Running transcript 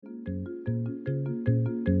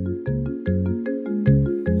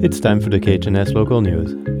It's time for the KHNS Local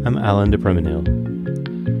News. I'm Alan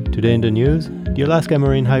DePreminil. Today in the news, the Alaska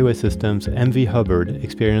Marine Highway System's MV Hubbard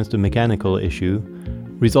experienced a mechanical issue,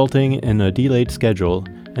 resulting in a delayed schedule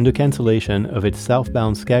and the cancellation of its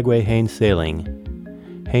southbound Skagway-Haines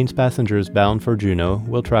sailing. Haines passengers bound for Juneau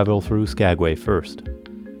will travel through Skagway first.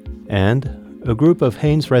 And a group of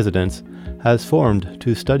Haines residents has formed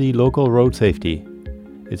to study local road safety.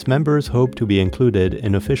 Its members hope to be included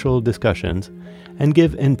in official discussions and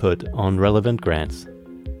give input on relevant grants.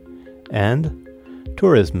 And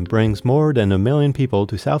tourism brings more than 1 million people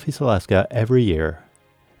to Southeast Alaska every year.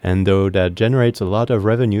 And though that generates a lot of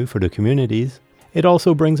revenue for the communities, it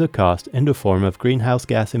also brings a cost in the form of greenhouse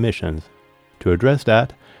gas emissions. To address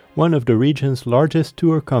that, one of the region's largest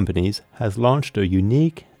tour companies has launched a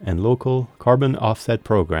unique and local carbon offset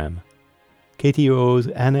program. KTOO's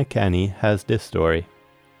Anna Canny has this story.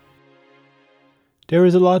 There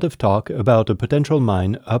is a lot of talk about a potential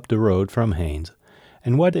mine up the road from Haines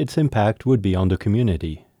and what its impact would be on the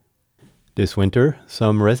community. This winter,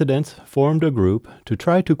 some residents formed a group to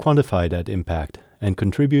try to quantify that impact and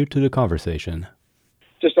contribute to the conversation.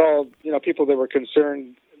 Just all, people that were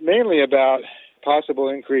concerned mainly about possible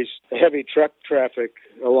increased heavy truck traffic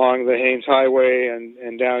along the Haines Highway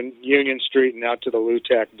and down Union Street and out to the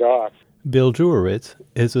Lutak dock. Bill Jurowitz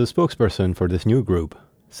is a spokesperson for this new group,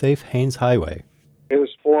 Safe Haines Highway. It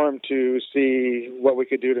was formed to see what we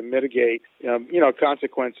could do to mitigate,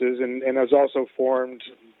 consequences, and it was also formed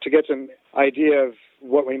to get some idea of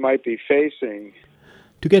what we might be facing.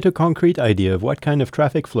 To get a concrete idea of what kind of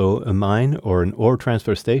traffic flow a mine or an ore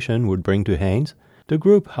transfer station would bring to Haines, the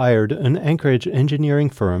group hired an Anchorage engineering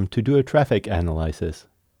firm to do a traffic analysis.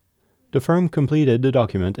 The firm completed the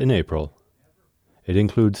document in April. It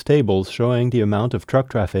includes tables showing the amount of truck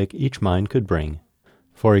traffic each mine could bring.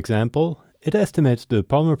 For example, it estimates the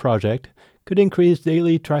Palmer project could increase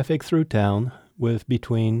daily traffic through town with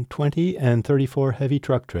between 20 and 34 heavy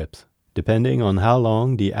truck trips, depending on how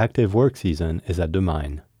long the active work season is at the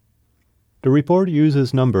mine. The report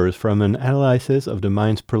uses numbers from an analysis of the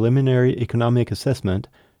mine's preliminary economic assessment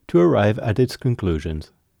to arrive at its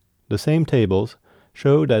conclusions. The same tables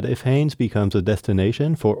show that if Haines becomes a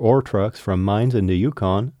destination for ore trucks from mines in the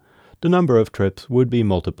Yukon, the number of trips would be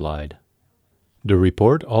multiplied. The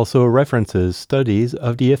report also references studies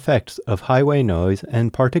of the effects of highway noise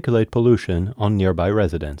and particulate pollution on nearby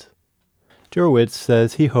residents. Jurowitz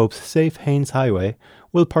says he hopes Safe Haines Highway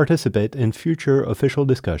will participate in future official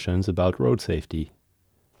discussions about road safety.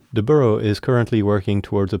 The borough is currently working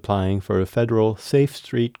towards applying for a federal Safe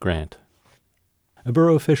Street grant. A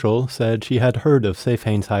borough official said she had heard of Safe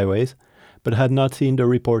Haines Highways, but had not seen the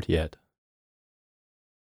report yet.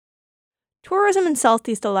 Tourism in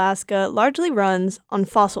Southeast Alaska largely runs on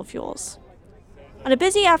fossil fuels. On a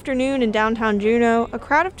busy afternoon in downtown Juneau, a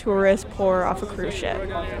crowd of tourists pour off a cruise ship.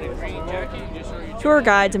 Tour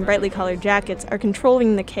guides in brightly colored jackets are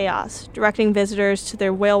controlling the chaos, directing visitors to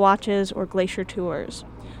their whale watches or glacier tours.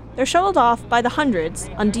 They're shuttled off by the hundreds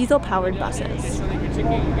on diesel-powered buses.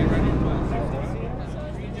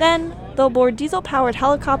 Then, they'll board diesel-powered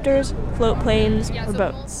helicopters, float planes, or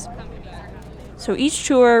boats. So each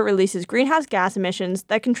tour releases greenhouse gas emissions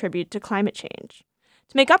that contribute to climate change.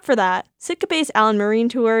 To make up for that, Sitka-based Allen Marine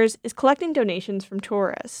Tours is collecting donations from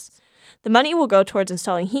tourists. The money will go towards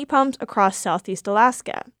installing heat pumps across Southeast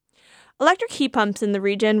Alaska. Electric heat pumps in the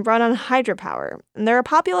region run on hydropower, and they're a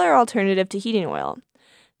popular alternative to heating oil.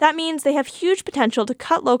 That means they have huge potential to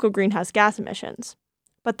cut local greenhouse gas emissions.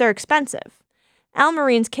 But they're expensive. Allen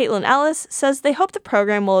Marine's Caitlin Ellis says they hope the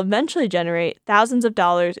program will eventually generate thousands of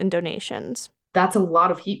dollars in donations. That's a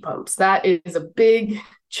lot of heat pumps. That is a big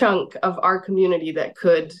chunk of our community that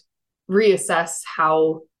could reassess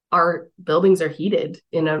how our buildings are heated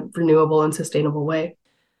in a renewable and sustainable way.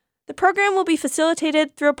 The program will be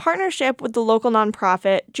facilitated through a partnership with the local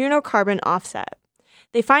nonprofit Juneau Carbon Offset.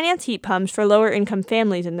 They finance heat pumps for lower-income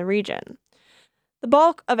families in the region. The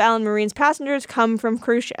bulk of Allen Marine's passengers come from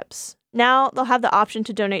cruise ships. Now they'll have the option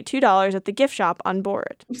to donate $2 at the gift shop on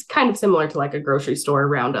board. It's kind of similar to like a grocery store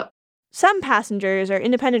roundup. Some passengers are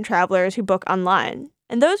independent travelers who book online,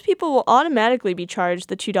 and those people will automatically be charged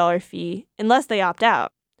the $2 fee unless they opt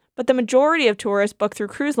out. But the majority of tourists book through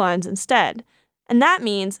cruise lines instead, and that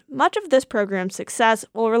means much of this program's success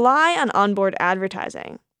will rely on onboard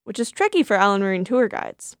advertising, which is tricky for Allen Marine tour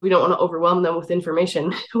guides. We don't want to overwhelm them with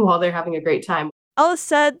information while they're having a great time. Ellis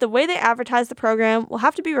said the way they advertise the program will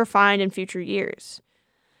have to be refined in future years.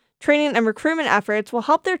 Training and recruitment efforts will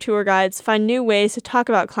help their tour guides find new ways to talk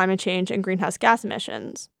about climate change and greenhouse gas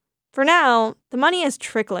emissions. For now, the money is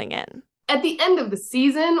trickling in. At the end of the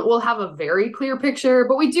season, we'll have a very clear picture,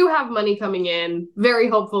 but we do have money coming in. Very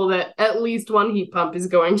hopeful that at least one heat pump is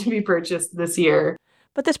going to be purchased this year.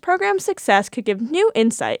 But this program's success could give new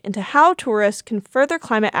insight into how tourists can further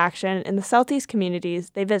climate action in the Southeast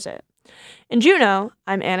communities they visit. In Juneau,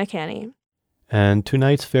 I'm Anna Canny. And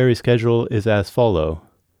tonight's ferry schedule is as follow.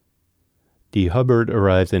 The Hubbard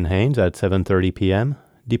arrives in Haines at 7:30 p.m.,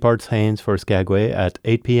 departs Haines for Skagway at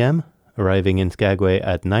 8 p.m., arriving in Skagway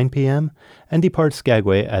at 9 p.m., and departs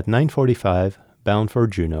Skagway at 9:45, bound for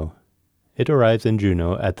Juneau. It arrives in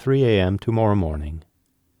Juneau at 3 a.m. tomorrow morning.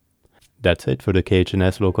 That's it for the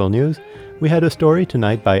KHNS Local News. We had a story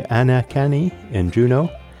tonight by Anna Canny in Juneau,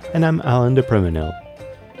 and I'm Alan de Premenil.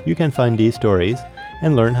 You can find these stories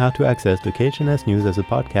and learn how to access the KHNS News as a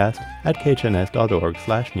podcast at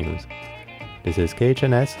khns.org/news. This is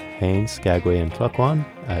KHNS, Haines, Skagway, and Klukwan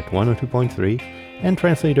at 102.3, and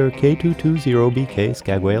translator K220BK,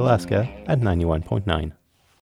 Skagway, Alaska at 91.9.